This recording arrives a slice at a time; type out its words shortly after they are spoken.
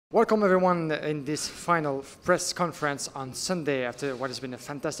Welcome everyone in this final press conference on Sunday after what has been a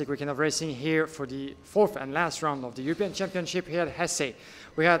fantastic weekend of racing here for the fourth and last round of the European Championship here at Hesse.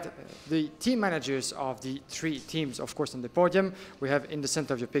 We had the team managers of the three teams, of course, on the podium. We have in the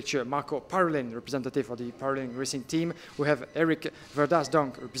center of your picture Marco Parolin, representative of the Parolin racing team. We have Eric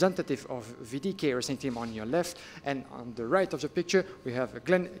Verdasdonk, representative of VDK racing team on your left. And on the right of the picture, we have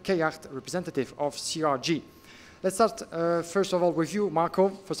Glenn Kart, representative of CRG. Let's start first of all with you, Marco.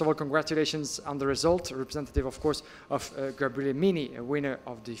 First of all, congratulations on the result. Representative, of course, of Gabriele Mini, a winner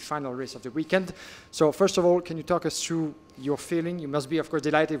of the final race of the weekend. So first of all, can you talk us through your feeling? You must be, of course,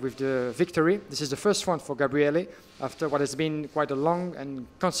 delighted with the victory. This is the first one for Gabriele after what has been quite a long and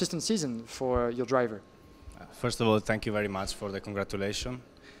consistent season for your driver. First of all, thank you very much for the congratulations.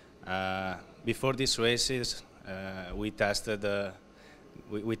 Before these races, we tasted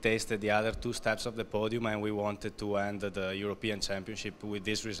the other two steps of the podium, and we wanted to end the European Championship with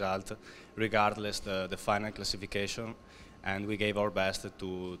this result, regardless the final classification. And we gave our best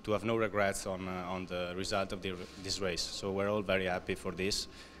to have no regrets on the result of this race. So we're all very happy for this.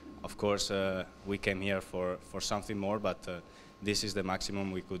 Of course, we came here for something more, but this is the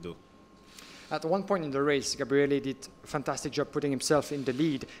maximum we could do. At one point in the race, Gabriele did a fantastic job putting himself in the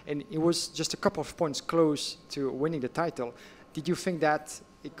lead, and he was just a couple of points close to winning the title. Did you think that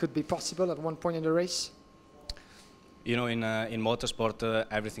it could be possible at one point in the race? You know, in motorsport,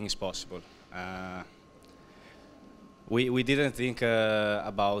 everything is possible. We didn't think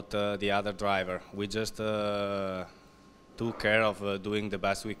about the other driver. We just took care of doing the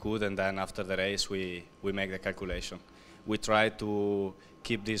best we could, and then after the race, we make the calculation. We tried to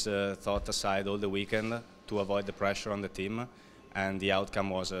keep this thought aside all the weekend to avoid the pressure on the team, and the outcome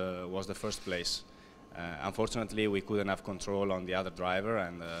was the first place. Unfortunately, we couldn't have control on the other driver,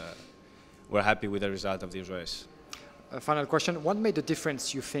 and we're happy with the result of this race. Final question, what made the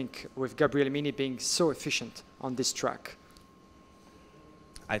difference, you think, with Gabriele Mini being so efficient on this track?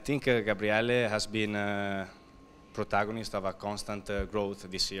 I think Gabriele has been protagonist of a constant growth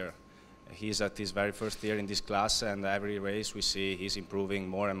this year. He's at his very first year in this class, and every race we see he's improving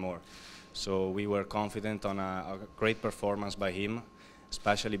more and more. So we were confident on a great performance by him,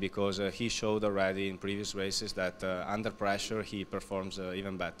 especially because he showed already in previous races that under pressure he performs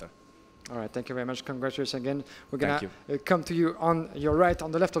even better. All right, thank you very much. Congratulations again. We're going to come to you on your right,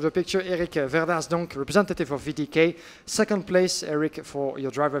 on the left of the picture. Eric Verdasdonk, representative of VDK. Second place, Eric, for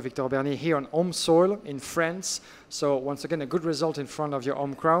your driver Victor Bernier here on home soil in France. So once again, a good result in front of your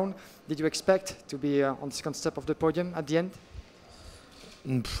home crown. Did you expect to be on the second step of the podium at the end?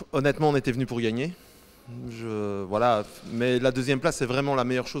 Honnêtement, on était venu pour gagner. Voilà, mais la deuxième place, c'est vraiment la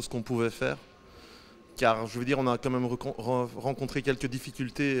meilleure chose qu'on pouvait faire. Car, je veux dire, on a quand même rencontré quelques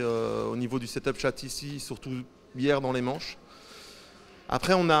difficultés au niveau du setup châssis ici, surtout hier dans les manches.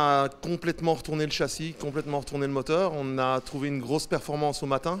 Après, on a complètement retourné le châssis, complètement retourné le moteur. On a trouvé une grosse performance au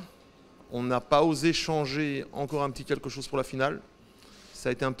matin. On n'a pas osé changer encore un petit quelque chose pour la finale. Ça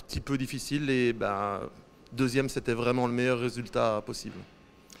a été un petit peu difficile et deuxième, c'était vraiment le meilleur résultat possible.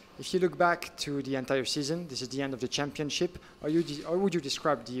 If you look back to the entire season, this is the end of the championship. How would you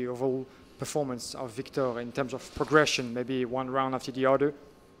describe the overall performance of Victor in terms of progression, maybe one round after the other?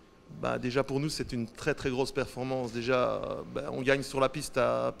 Déjà pour nous, c'est une très très grosse performance. Déjà, on gagne sur la piste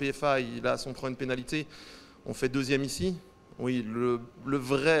à PFA, il a son point de pénalité. On fait deuxième ici. Oui, le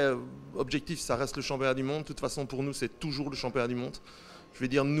vrai objectif, ça reste le championnat du monde. De toute façon, pour nous, c'est toujours le championnat du monde. Je vais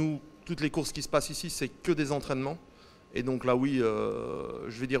dire, nous, toutes les courses qui se passent ici, c'est que des entraînements. Et donc là, oui,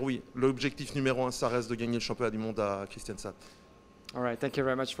 je vais dire oui. L'objectif numéro 1, ça reste de gagner le championnat du monde à Kristiansand. All right, thank you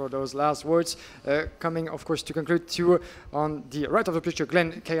very much for those last words. Coming, of course, to conclude, to on the right of the picture,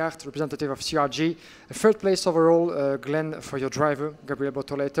 Glenn Kart, representative of CRG. Third place overall, Glenn, for your driver, Gabriele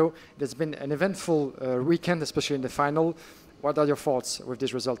Bortoleto. It has been an eventful weekend, especially in the final. What are your thoughts with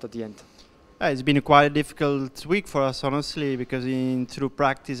this result at the end? It's been quite a difficult week for us, honestly, because through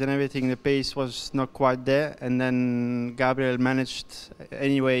practice and everything, the pace was not quite there. And then Gabriel managed,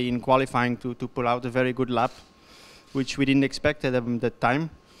 anyway, in qualifying to pull out a very good lap, which we didn't expect at that time.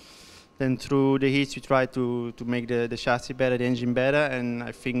 Then through the heats, we tried to make the chassis better, the engine better, and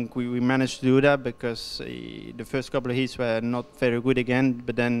I think we managed to do that because the first couple of heats were not very good again,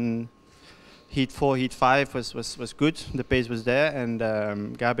 but then Heat 4, Heat 5 was good, the pace was there,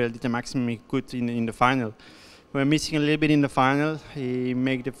 and Gabriel did the maximum he could in the final. We were missing a little bit in the final. He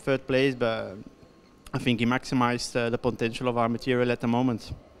made the third place, but I think he maximized the potential of our material at the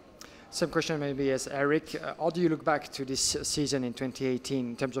moment. Same question maybe as Eric. How do you look back to this season in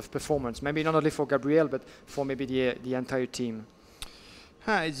 2018 in terms of performance? Maybe not only for Gabriel, but for maybe the entire team.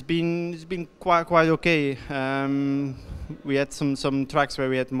 It's been quite okay. We had some tracks where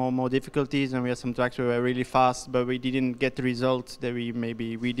we had more difficulties, and we had some tracks where we were really fast, but we didn't get the result that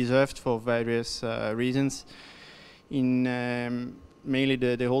we deserved for various reasons. Mainly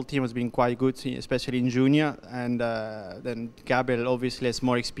the whole team has been quite good, especially in junior, and then Gabriel obviously has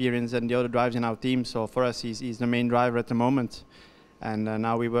more experience than the other drivers in our team, so for us he's the main driver at the moment. And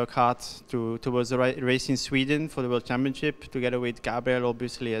now we work hard towards the race in Sweden for the World Championship, together with Gabriel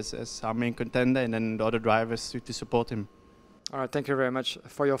obviously as our main contender, and then the other drivers to support him. All right, thank you very much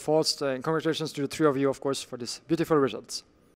for your thoughts, and congratulations to the three of you, of course, for these beautiful results.